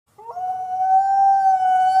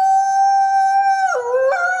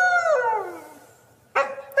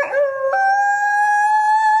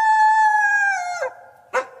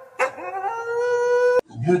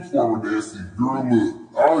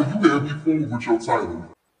fooled with your title.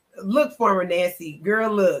 Look, former Nancy,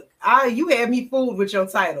 girl, look, you had me fooled with your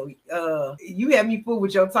title. You had me fooled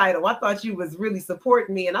with your title. I thought you was really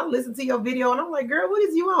supporting me, and I listened to your video, and I'm like, girl, what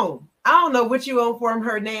is you on? I don't know what you on from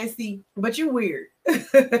her, Nancy, but you weird.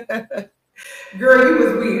 Girl, you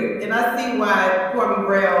was weird, and I see why Kwame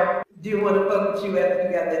Brown didn't want to fuck with you after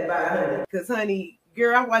you got that 500. Because, honey,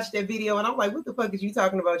 girl, I watched that video, and I'm like, what the fuck is you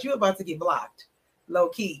talking about? You about to get blocked, low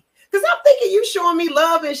key. Because I'm thinking you showing me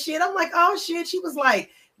love and shit. I'm like, oh shit. She was like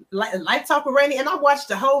talk with Rainee, and I watched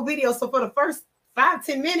the whole video. So for the first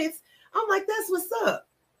 5-10 minutes, I'm like, that's what's up.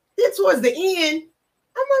 Then towards the end,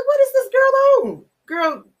 I'm like, what is this girl on?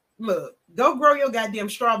 Girl, look, go grow your goddamn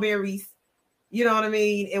strawberries. You know what I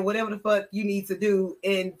mean? And whatever the fuck you need to do.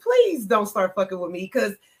 And please don't start fucking with me,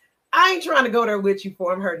 because I ain't trying to go there with you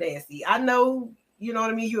for her, Nancy. I know, you know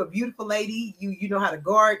what I mean? You're a beautiful lady. You know how to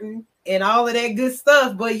garden and all of that good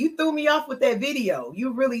stuff. But you threw me off with that video.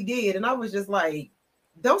 You really did. And I was just like,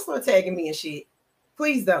 don't start tagging me and shit.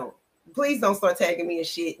 Please don't. Please don't start tagging me and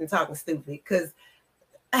shit and talking stupid, because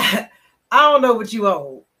I don't know what you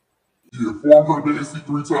own. Yeah, form her Nancy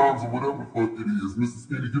 3 times or whatever the fuck it is. Mrs.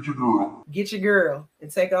 Skinny, get your girl. Get your girl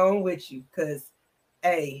and take her on with you, because,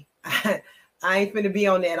 hey, I ain't finna be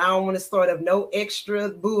on that. I don't want to start up no extra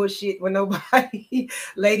bullshit with nobody.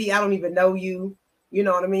 Lady, I don't even know you. You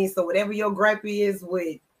know what I mean? So whatever your gripe is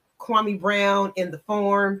with Kwame Brown and the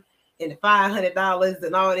form and the $500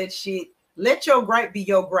 and all that shit, let your gripe be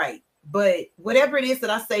your gripe. But whatever it is that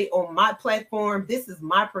I say on my platform, this is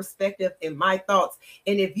my perspective and my thoughts.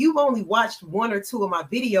 And if you've only watched 1 or 2 of my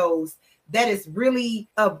videos, that is really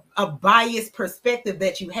a biased perspective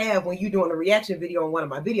that you have when you're doing a reaction video on one of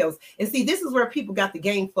my videos. And see, this is where people got the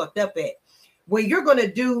game fucked up at. When you're going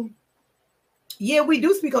to do, yeah, we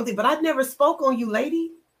do speak on things, but I never spoke on you,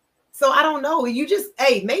 lady. So I don't know. You just,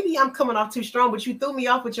 hey, maybe I'm coming off too strong, but you threw me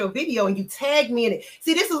off with your video and you tagged me in it.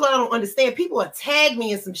 See, this is what I don't understand. People are tagging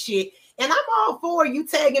me in some shit, and I'm all for you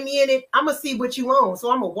tagging me in it. I'm going to see what you own. So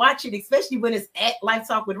I'm going to watch it, especially when it's at Life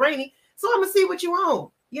Talk with Rainee. So I'm going to see what you own.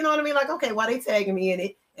 You know what I mean? Like, okay, why they tagging me in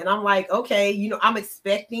it? And I'm like, okay, you know, I'm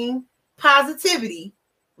expecting positivity,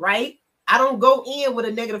 right? I don't go in with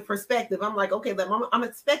a negative perspective. I'm like, okay, I'm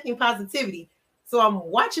expecting positivity. So I'm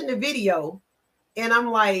watching the video. And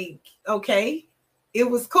I'm like, okay, it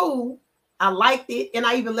was cool. I liked it. And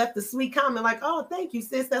I even left a sweet comment like, oh, thank you,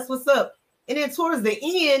 sis. That's what's up. And then towards the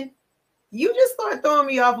end, you just start throwing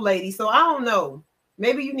me off, lady. So I don't know.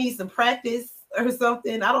 Maybe you need some practice or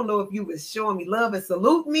something. I don't know if you was showing me love and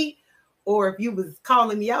salute me, or if you was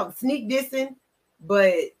calling me out, sneak dissing,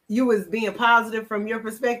 but you was being positive from your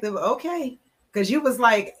perspective. Okay. Because you was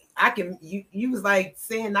like, you was like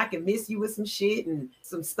saying I can miss you with some shit and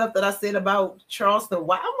some stuff that I said about Charleston.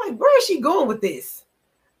 Why? I'm like, where is she going with this?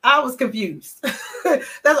 I was confused.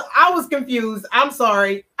 I was confused. I'm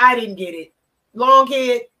sorry. I didn't get it.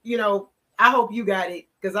 Longhead, you know, I hope you got it,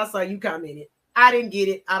 because I saw you commented. I didn't get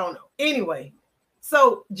it. I don't know. Anyway,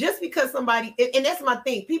 so just because somebody, and that's my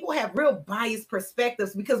thing, people have real biased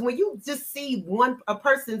perspectives, because when you just see a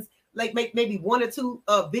person's, like maybe 1 or 2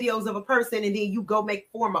 videos of a person, and then you go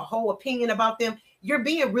form a whole opinion about them, you're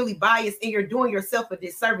being really biased and you're doing yourself a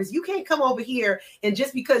disservice. You can't come over here and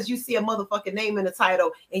just because you see a motherfucking name in the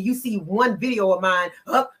title and you see one video of mine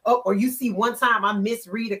up, or you see one time I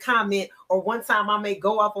misread a comment, or one time I may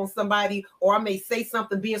go off on somebody, or I may say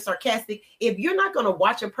something being sarcastic. If you're not going to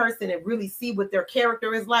watch a person and really see what their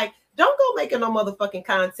character is like, don't go making no motherfucking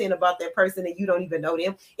content about that person and you don't even know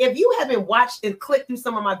them. If you haven't watched and clicked through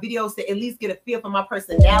some of my videos to at least get a feel for my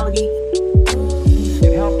personality.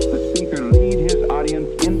 It helps the speaker lead his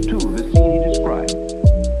audience into the scene he describes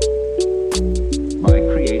by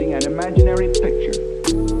creating an imaginary picture.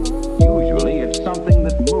 Usually it's something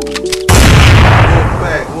that moves.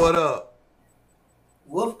 Wolfpack, what up?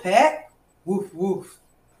 Wolfpack? Woof, woof.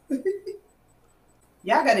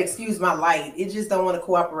 Y'all gotta excuse my light. It just don't want to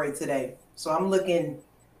cooperate today. So I'm looking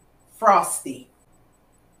frosty.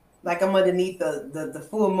 Like I'm underneath the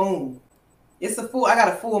full moon. I got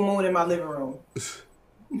a full moon in my living room.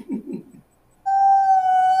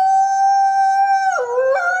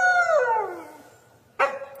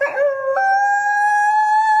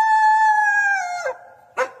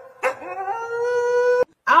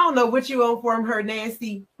 I don't know what you own from her,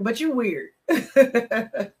 Nancy, but you weird.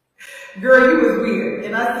 Girl, you was weird.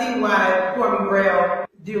 And I see why Kwame Brown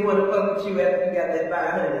didn't want to fuck with you after you got that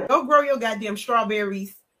 500. Go grow your goddamn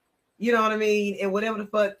strawberries. You know what I mean? And whatever the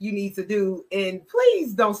fuck you need to do. And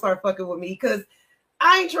please don't start fucking with me, because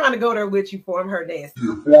I ain't trying to go there with you for her, Nancy.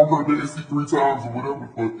 Yeah, form her Nancy 3 times or whatever the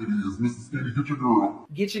fuck it is. Mrs. Skinny, get your girl.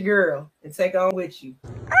 Get your girl and take her on with you.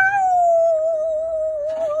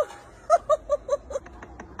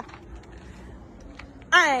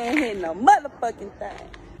 I ain't hitting no motherfucking thing.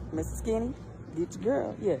 Mr. Skinny, get your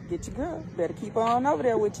girl. Yeah, get your girl. Better keep on over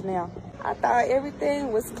there with you now. I thought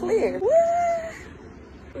everything was clear. What?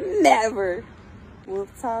 Never. We'll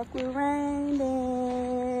talk with Rainee.